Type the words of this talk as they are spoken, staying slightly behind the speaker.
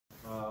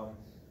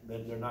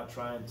they're not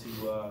trying to,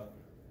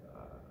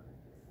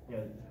 you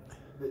know,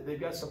 they've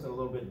got something a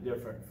little bit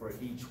different for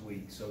each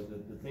week. So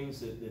the things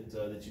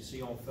that you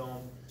see on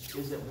film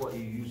isn't what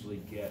you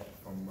usually get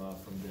from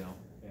them,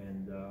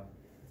 and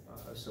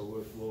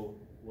so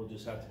we'll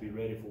just have to be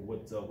ready for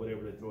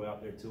whatever they throw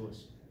out there to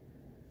us.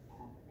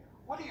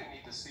 What do you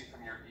need to see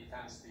from your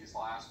defense these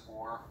last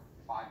 4-5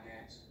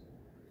 games?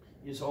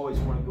 You just always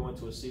want to go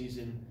into a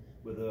season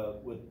with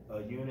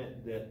a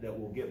unit that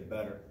will get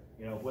better.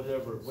 You know,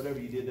 whatever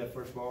you did that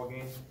first ball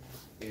game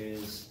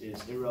is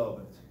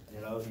irrelevant.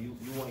 You know, you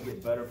want to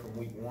get better from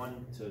week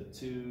 1 to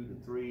 2 to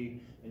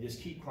 3, and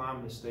just keep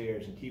climbing the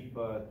stairs and keep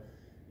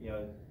you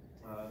know,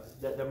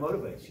 that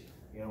motivates you.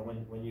 You know,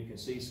 when you can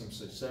see some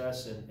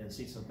success and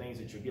see some things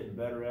that you're getting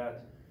better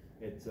at,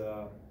 it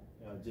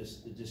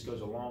just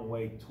goes a long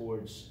way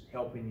towards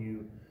helping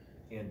you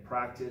in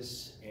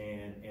practice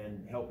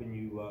and helping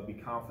you be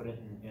confident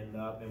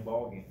in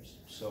ball games.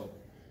 So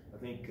I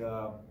think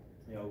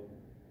you know,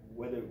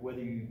 whether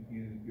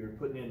you're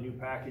putting in new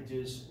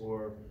packages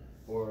or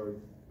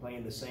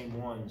playing the same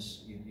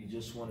ones, you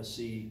just want to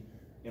see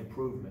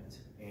improvement,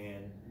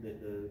 and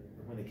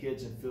when the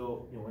kids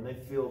feel, you know, when they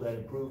feel that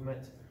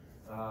improvement,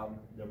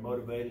 they're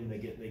motivated and they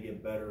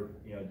get better,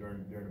 you know,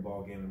 during the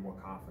ball game and more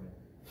confident.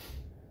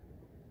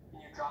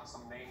 Can you drop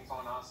some names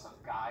on us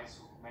of guys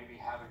who maybe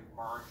haven't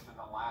emerged in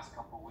the last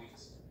couple of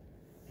weeks?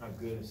 My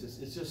goodness,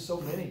 it's just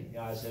so many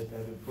guys have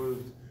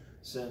improved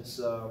since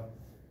you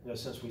know,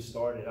 since we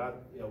started.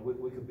 You know,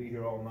 we could be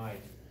here all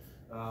night.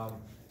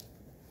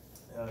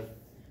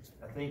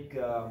 I think you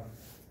know,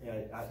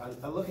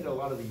 I look at a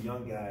lot of the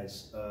young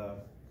guys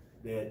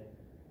that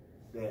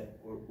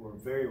were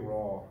very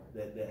raw,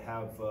 that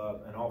have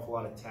an awful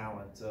lot of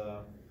talent.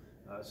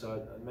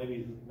 So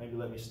maybe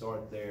let me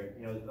start there.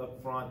 You know,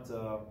 up front,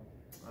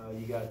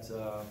 you got you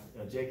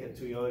know, Jacob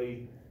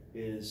Tuioti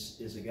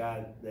is a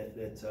guy that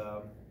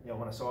you know,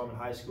 when I saw him in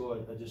high school,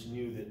 I just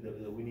knew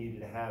that we needed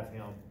to have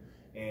him,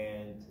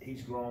 and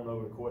he's grown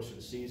over the course of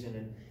the season,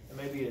 and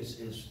maybe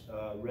his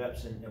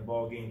reps and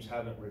ball games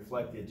haven't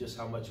reflected just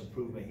how much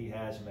improvement he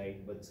has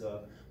made. But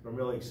I'm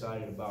really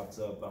excited about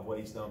what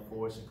he's done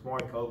for us. And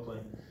Kamari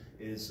Copeland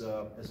is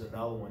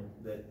another one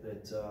that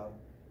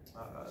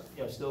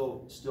you know,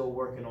 still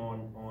working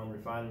on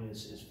refining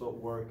his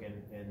footwork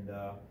and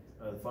the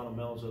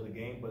fundamentals of the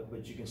game.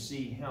 But you can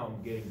see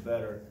him getting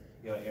better,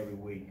 you know, every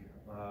week.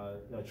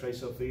 You know, Trey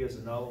Sophia is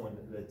another one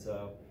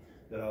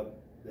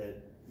that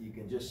you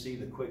can just see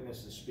the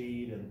quickness, the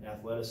speed, and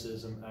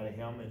athleticism out of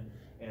him,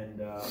 and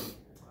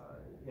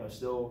you know,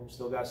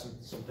 still got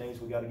some things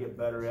we got to get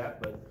better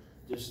at. But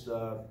just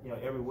you know,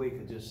 every week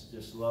I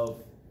just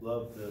love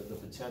the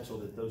potential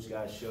that those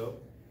guys show.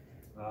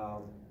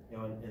 You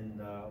know, and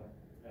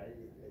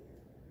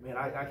man,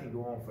 I can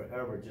go on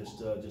forever just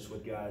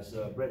with guys.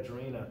 Brett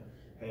Jarena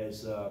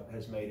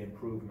has made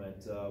improvement.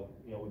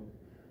 You know,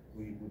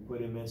 we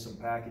put him in some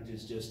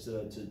packages just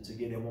to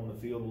get him on the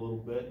field a little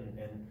bit,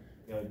 and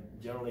you know,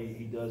 generally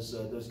he does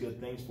good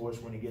things for us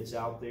when he gets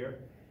out there.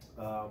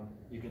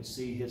 You can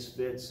see his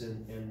fits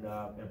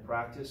in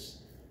practice,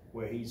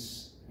 where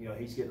he's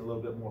getting a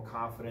little bit more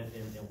confident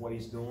in what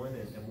he's doing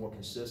and more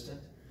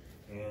consistent.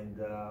 And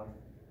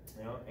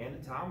you know, Andy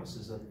Thomas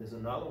is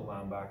another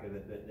linebacker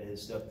that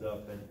has stepped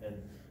up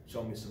and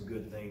shown me some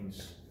good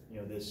things,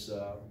 you know,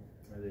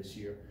 this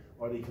year.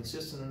 Are they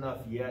consistent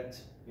enough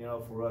yet, you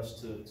know, for us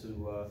to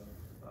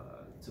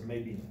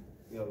maybe,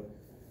 you know,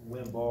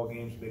 win ball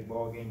games, big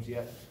ball games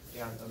yet?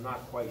 Yeah, I'm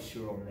not quite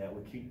sure on that.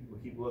 We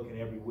keep looking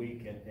every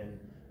week and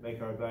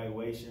make our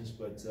evaluations,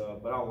 but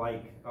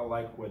I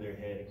like where they're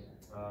heading.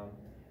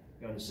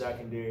 You know, in the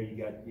secondary, you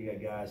got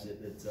guys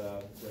that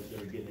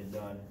are getting it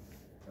done.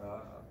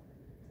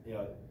 You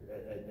know,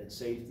 at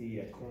safety,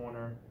 at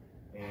corner,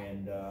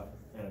 and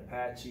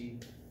Apache.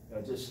 You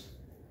know, just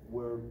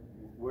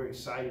we're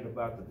excited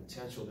about the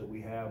potential that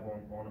we have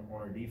on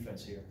our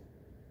defense here.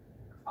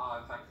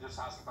 In fact, just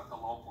ask about the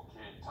local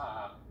kid,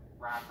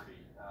 Rafferty.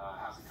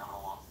 How's he coming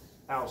along?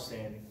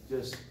 Outstanding.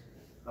 Just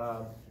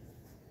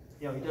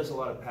you know, he does a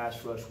lot of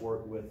pass rush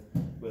work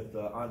with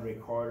Andre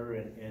Carter,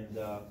 and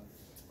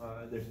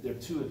they're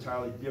two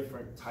entirely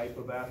different type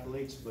of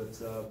athletes, but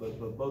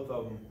both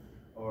of them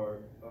are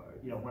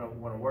you know,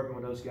 when I'm working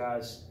with those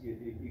guys,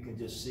 you can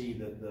just see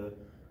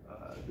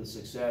the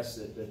success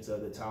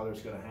that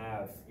Tyler's going to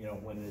have, you know,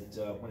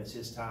 when it's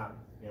his time,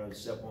 you know, to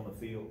step on the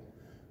field.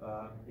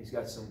 He's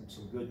got some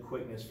good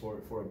quickness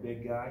for a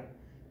big guy,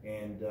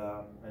 and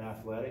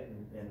athletic,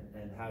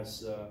 and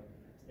has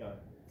you know,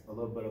 a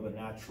little bit of a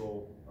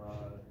natural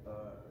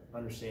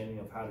understanding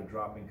of how to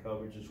drop in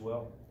coverage as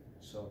well.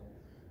 So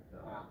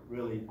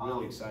really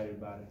excited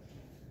about it.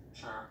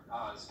 Sure.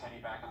 Is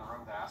Kenny back in the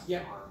room to ask?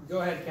 Yeah.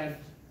 Go ahead, Ken.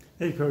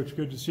 Hey, Coach.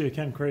 Good to see you.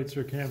 Ken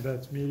Kreitzer,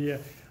 CanVets Media.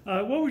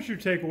 What was your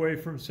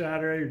takeaway from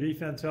Saturday? Your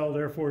defense held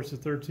Air Force to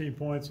 13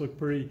 points. Looked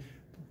pretty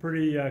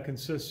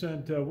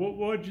consistent.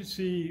 What did you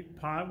see?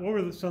 What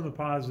were some of the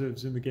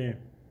positives in the game?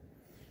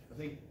 I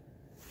think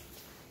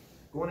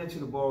going into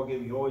the ball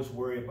game, you always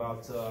worry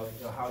about you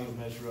know, how you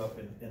measure up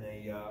in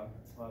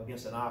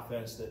against an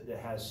offense that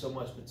has so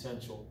much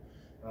potential.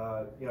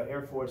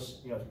 Air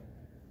Force,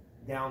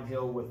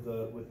 downhill with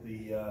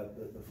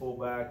the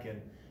fullback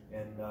and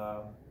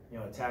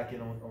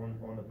attacking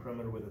on the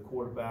perimeter with the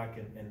quarterback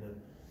and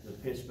the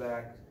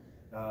pitchback,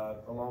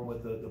 along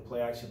with the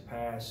play action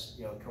pass,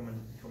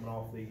 coming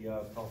off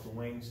the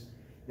wings.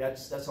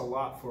 That's a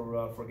lot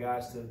for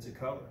guys to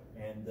cover.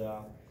 And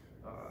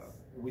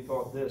we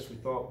thought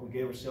we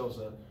gave ourselves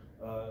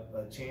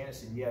a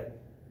chance, and yet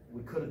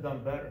we could have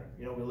done better.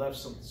 We left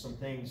some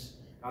things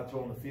out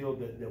there on the field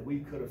that we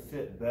could have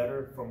fit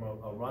better from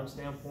a run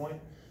standpoint,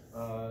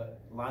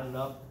 lining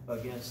up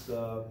against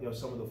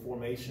some of the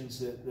formations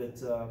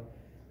that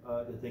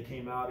they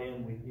came out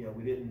in.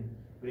 We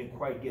didn't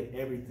quite get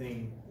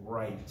everything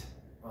right,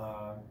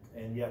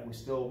 and yet we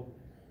still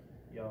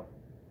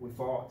we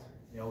fought.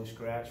 We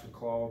scratched, we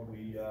clawed,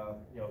 we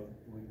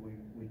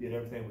did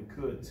everything we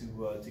could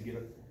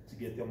to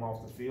get them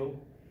off the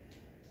field,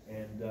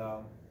 and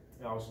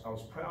I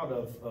was proud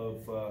of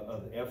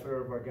the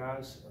effort of our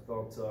guys. I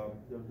thought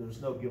there was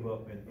no give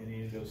up in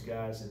any of those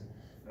guys, and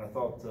I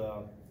thought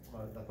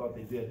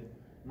they did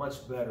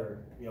much better,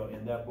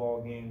 in that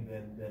ball game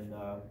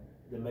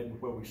than maybe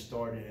where we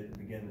started at the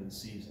beginning of the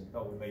season. I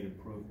thought we made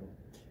improvement.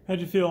 How'd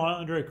you feel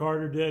Andre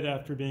Carter did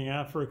after being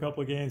out for a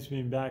couple of games,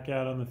 being back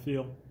out on the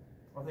field?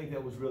 I think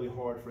that was really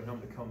hard for him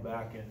to come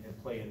back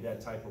and play in that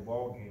type of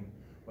ball game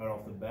right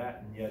off the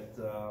bat, and yet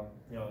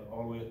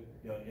all the way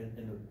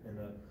in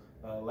the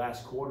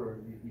last quarter,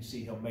 you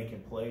see him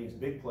making plays,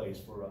 big plays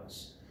for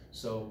us.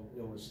 So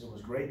it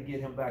was great to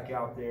get him back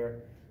out there.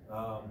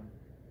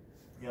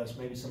 It's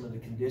maybe some of the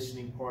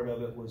conditioning part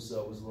of it was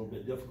a little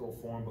bit difficult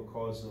for him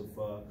because of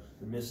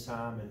the missed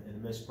time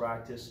and missed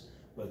practice.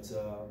 But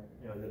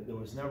there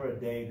was never a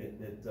day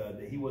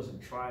that he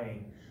wasn't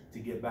trying to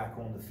get back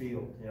on the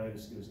field. He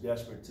was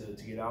desperate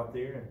to get out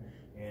there,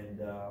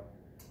 and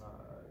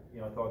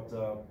I thought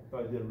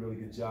he did a really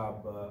good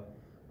job.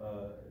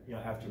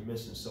 After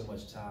missing so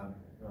much time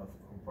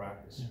from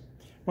practice. Yeah.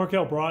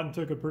 Markel Broughton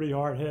took a pretty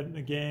hard hit in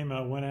the game.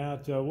 Went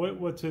out.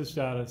 What's his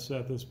status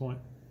at this point?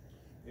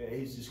 Yeah,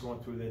 he's just going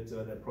through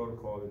that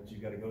protocol that you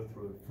got to go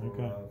through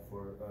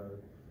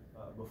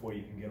before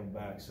you can get him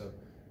back. So,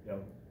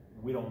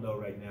 we don't know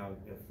right now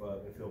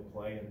if he'll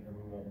play, and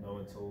we won't know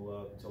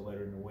until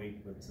later in the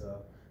week.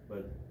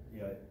 But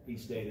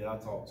each day that I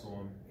talk to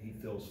him, he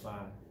feels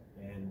fine,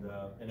 and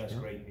that's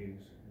great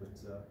news. But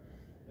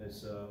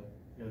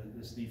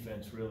this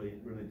defense really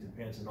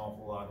depends an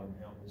awful lot on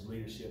him. His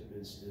leadership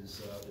is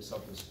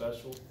something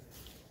special.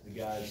 The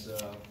guys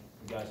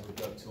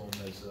look up to him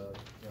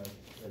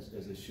as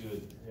they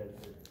should,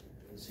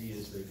 as he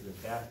is the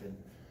captain.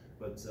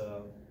 But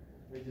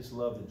they just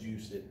love the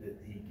juice that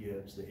he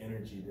gives, the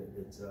energy that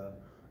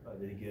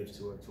he gives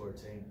to our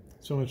team.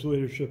 So much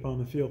leadership on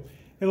the field.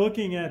 Hey,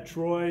 looking at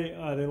Troy,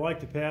 they like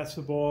to pass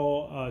the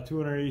ball,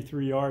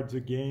 283 yards a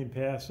game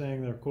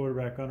passing. Their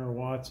quarterback, Hunter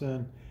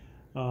Watson,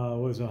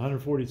 was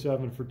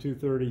 147 for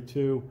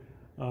 232,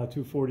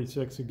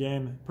 246 a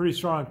game. Pretty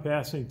strong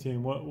passing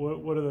team. What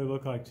do they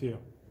look like to you?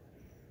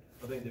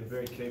 I think they're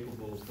very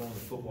capable of throwing the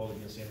football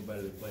against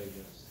anybody they play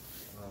against.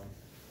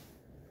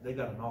 They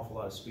got an awful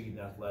lot of speed and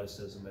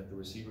athleticism at the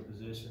receiver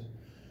position,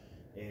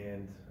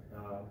 and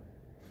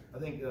I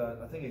think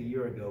a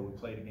year ago we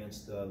played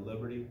against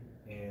Liberty,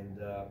 and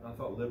I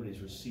thought Liberty's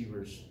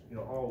receivers,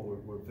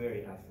 all were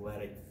very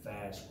athletic,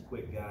 fast,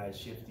 quick guys,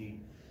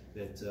 shifty,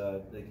 that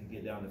they could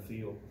get down the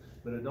field.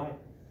 But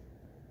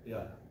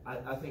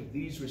I think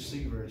these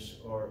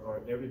receivers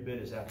are every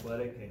bit as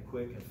athletic and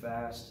quick and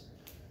fast,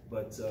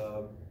 but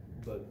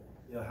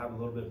have a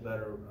little bit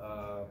better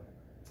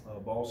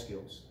ball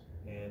skills,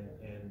 and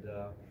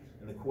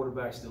the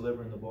quarterbacks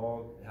delivering the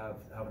ball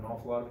have an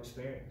awful lot of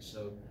experience.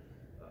 So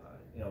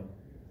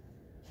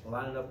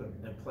lining up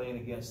and playing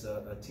against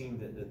a team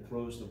that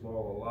throws the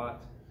ball a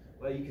lot,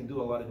 well, you can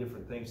do a lot of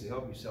different things to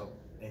help yourself.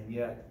 And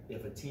yet,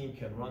 if a team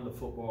can run the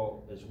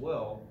football as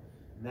well,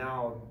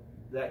 now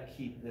that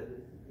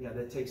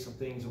takes some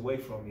things away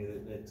from you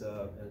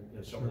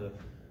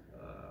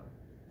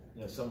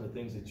some of the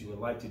things that you would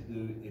like to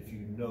do if you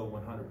know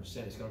 100%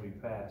 it's going to be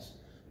passed.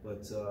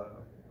 But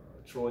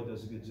Troy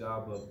does a good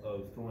job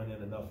of throwing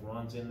in enough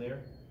runs in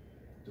there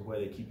to where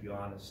they keep you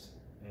honest,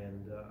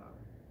 and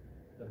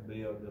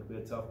it'll be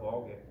a tough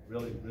ball game.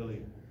 Really,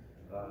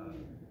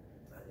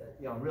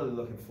 I'm really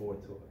looking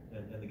forward to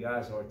it, and the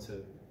guys are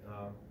too.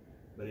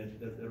 But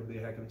it'll be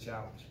a heck of a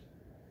challenge.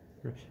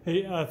 Great.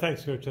 Hey,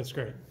 thanks, Coach. That's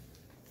great.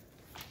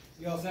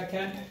 You all set,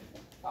 Ken?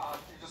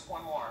 Just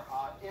one more.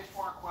 If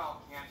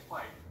Marquel can't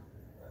play,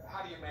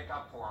 how do you make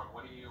up for him?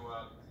 What do you